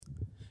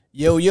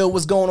Yo,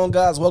 what's going on,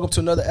 guys? Welcome to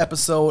another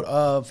episode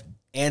of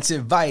Ants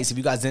Advice. If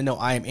you guys didn't know,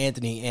 I am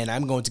Anthony, and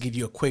I'm going to give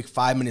you a quick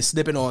 5-minute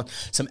snippet on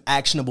some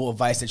actionable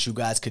advice that you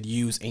guys could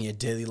use in your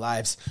daily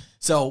lives.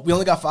 So we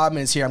only got 5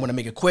 minutes here. I'm going to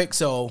make it quick.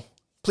 So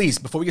please,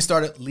 before we get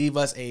started, leave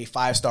us a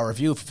 5-star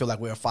review if you feel like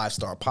we're a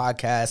 5-star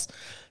podcast.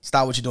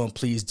 Stop what you're doing.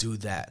 Please do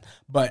that.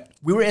 But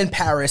we were in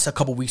Paris a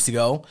couple weeks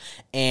ago,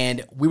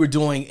 and we were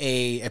doing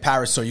a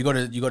Paris tour. You go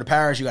to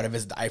Paris, you got to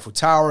visit the Eiffel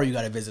Tower, you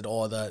got to visit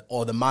all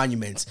the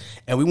monuments,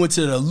 and we went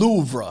to the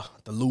Louvre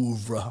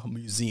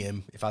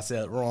Museum. If I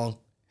said it wrong,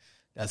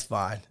 that's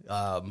fine.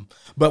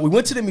 But we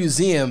went to the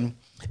museum,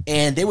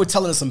 and they were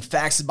telling us some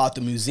facts about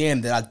the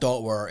museum that I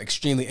thought were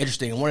extremely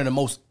interesting. And one of the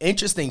most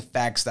interesting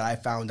facts that I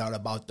found out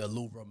about the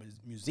Louvre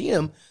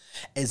Museum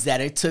is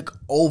that it took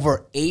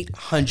over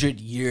 800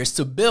 years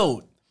to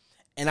build.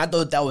 And I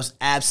thought that was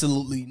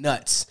absolutely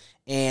nuts.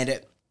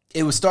 And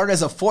it was started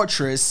as a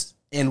fortress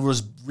and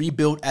was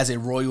rebuilt as a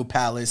royal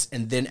palace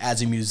and then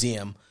as a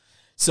museum.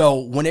 So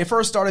when they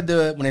first started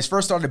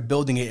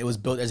building it, it was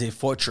built as a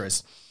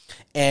fortress.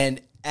 And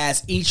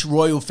as each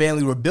royal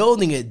family were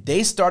building it,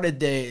 they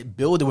started to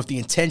build it with the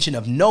intention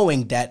of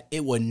knowing that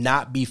it would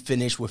not be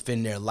finished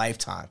within their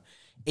lifetime.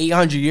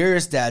 800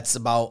 years, that's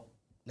about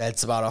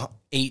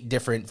 8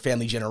 different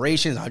family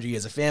generations, 100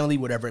 years of family,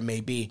 whatever it may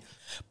be.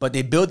 But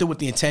they built it with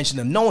the intention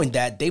of knowing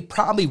that they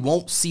probably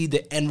won't see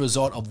the end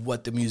result of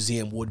what the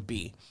museum would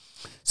be.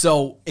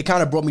 So it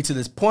kind of brought me to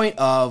this point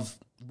of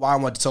why I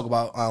wanted to talk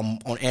about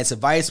on Ants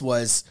Advice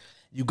was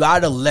you got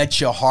to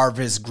let your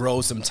harvest grow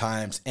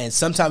sometimes. And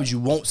sometimes you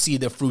won't see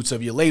the fruits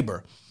of your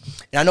labor.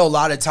 And I know a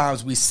lot of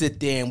times we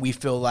sit there and we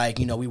feel like,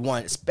 we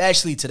want,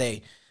 especially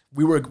today,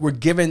 we're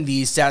given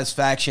the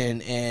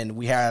satisfaction and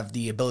we have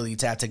the ability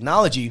to have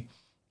technology,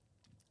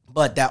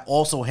 but that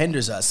also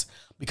hinders us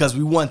because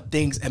we want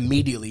things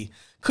immediately.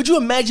 Could you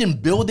imagine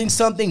building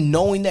something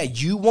knowing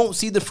that you won't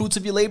see the fruits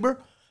of your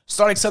labor?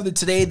 Starting something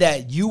today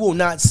that you will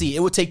not see. It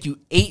will take you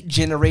 8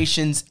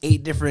 generations,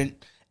 8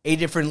 different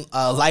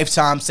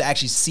lifetimes to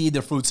actually see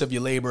the fruits of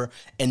your labor,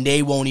 and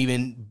they won't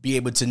even be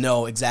able to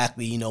know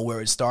exactly,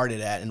 where it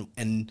started at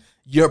and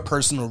your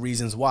personal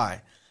reasons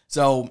why.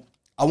 So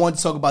I want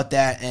to talk about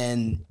that,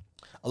 and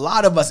a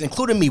lot of us,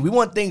 including me, we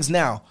want things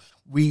now.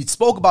 We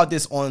spoke about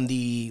this on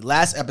the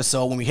last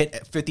episode when we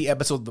hit 50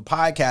 episodes of the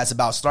podcast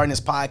about starting this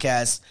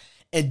podcast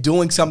and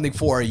doing something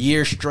for a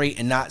year straight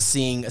and not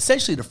seeing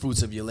essentially the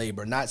fruits of your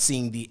labor, not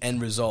seeing the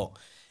end result.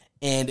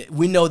 And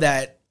we know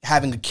that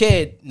having a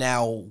kid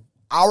now,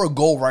 our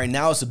goal right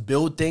now is to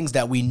build things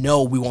that we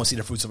know we won't see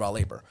the fruits of our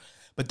labor.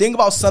 But think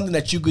about something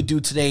that you could do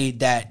today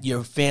that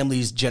your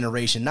family's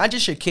generation, not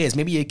just your kids,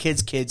 maybe your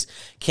kids'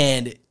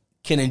 can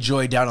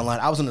enjoy down the line.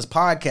 I was on this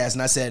podcast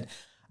and I said,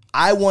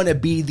 I want to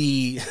be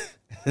the,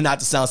 not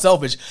to sound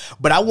selfish,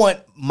 but I want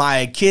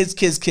my kids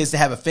to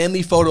have a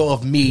family photo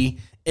of me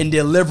in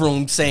their living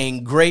room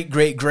saying, great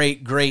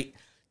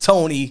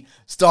Tony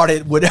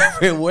started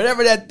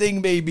whatever that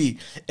thing may be.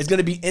 It's going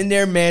to be in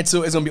their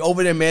mantle. It's going to be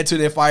over their mantle,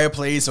 their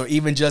fireplace, or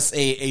even just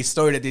a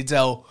story that they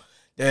tell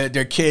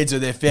their kids or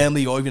their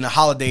family, or even the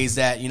holidays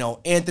that,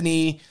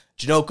 Anthony,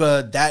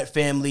 Janoka, that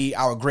family,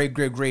 our great,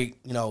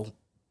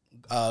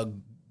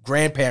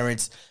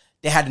 grandparents,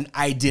 they had an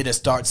idea to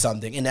start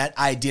something. And that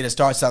idea to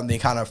start something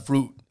kind of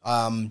fruit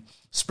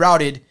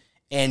sprouted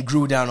and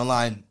grew down the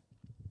line,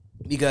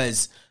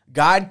 because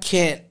God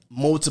can't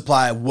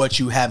multiply what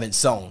you haven't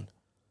sown.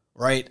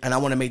 Right? And I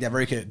want to make that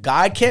very clear.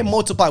 God can't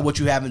multiply what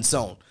you haven't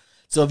sown.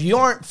 So if you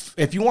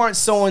aren't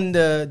sowing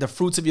the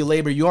fruits of your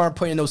labor, you aren't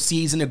putting those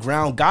seeds in the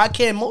ground, God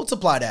can't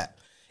multiply that.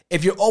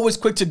 If you're always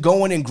quick to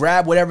go in and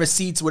grab whatever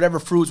seeds, whatever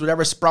fruits,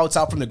 whatever sprouts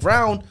out from the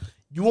ground,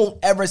 you won't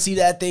ever see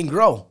that thing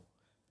grow.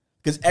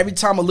 Because every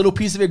time a little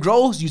piece of it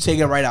grows, you take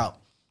it right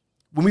out.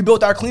 When we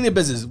built our cleaning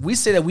business, we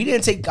said that we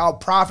didn't take out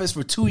profits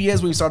for 2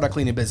 years when we started our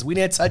cleaning business. We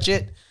didn't touch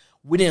it.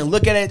 We didn't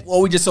look at it.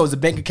 All we just saw was the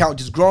bank account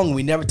just growing, and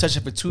we never touched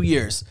it for 2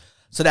 years.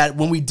 So that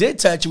when we did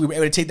touch it, we were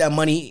able to take that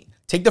money,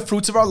 take the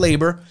fruits of our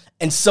labor,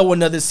 and sow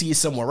another seed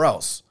somewhere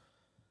else.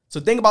 So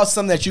think about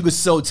something that you could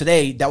sow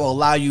today that will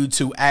allow you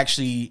to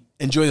actually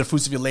enjoy the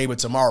fruits of your labor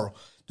tomorrow.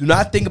 Do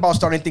not think about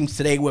starting things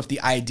today with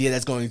the idea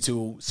that's going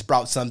to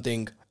sprout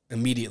something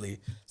immediately.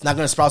 It's not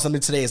going to sprout something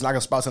today. It's not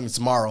going to sprout something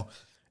tomorrow.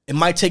 It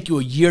might take you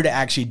a year to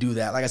actually do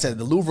that. Like I said,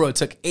 the Louvre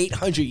took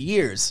 800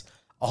 years,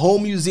 a whole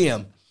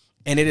museum,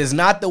 and it is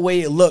not the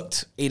way it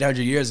looked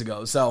 800 years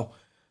ago. So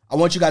I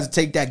want you guys to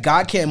take that.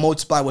 God can't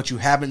multiply what you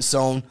haven't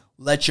sown.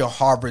 Let your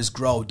harvest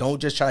grow. Don't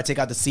just try to take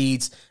out the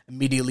seeds,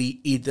 immediately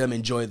eat them,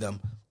 enjoy them.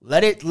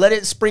 Let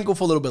it sprinkle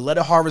for a little bit. Let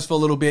it harvest for a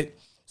little bit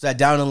so that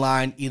down the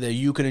line, either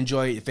you can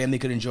enjoy it, your family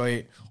could enjoy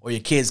it, or your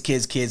kids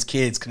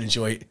can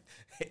enjoy it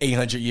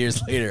 800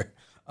 years later.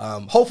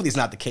 Hopefully it's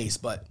not the case,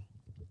 but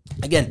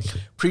again,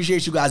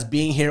 appreciate you guys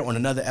being here on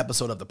another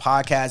episode of the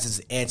podcast. This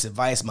is Ants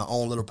Advice, my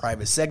own little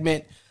private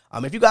segment.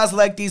 If you guys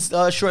like these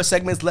short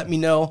segments, let me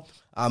know.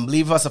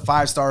 Leave us a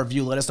 5-star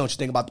review. Let us know what you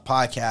think about the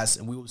podcast,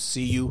 and we will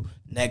see you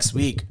next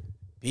week.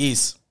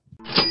 Peace.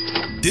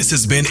 This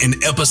has been an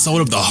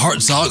episode of the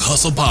Heart Zog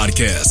Hustle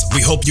Podcast.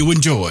 We hope you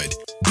enjoyed.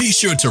 Be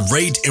sure to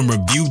rate and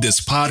review this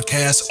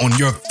podcast on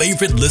your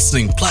favorite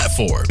listening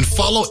platform. And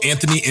follow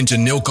Anthony and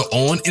Janilka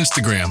on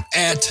Instagram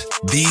at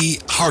The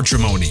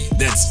Hartrimony.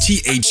 That's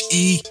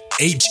TheHartrimony.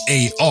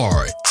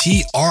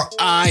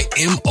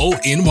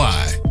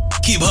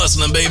 Keep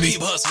hustling, baby.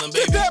 Keep hustling,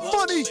 baby. Get that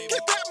money.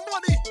 Get that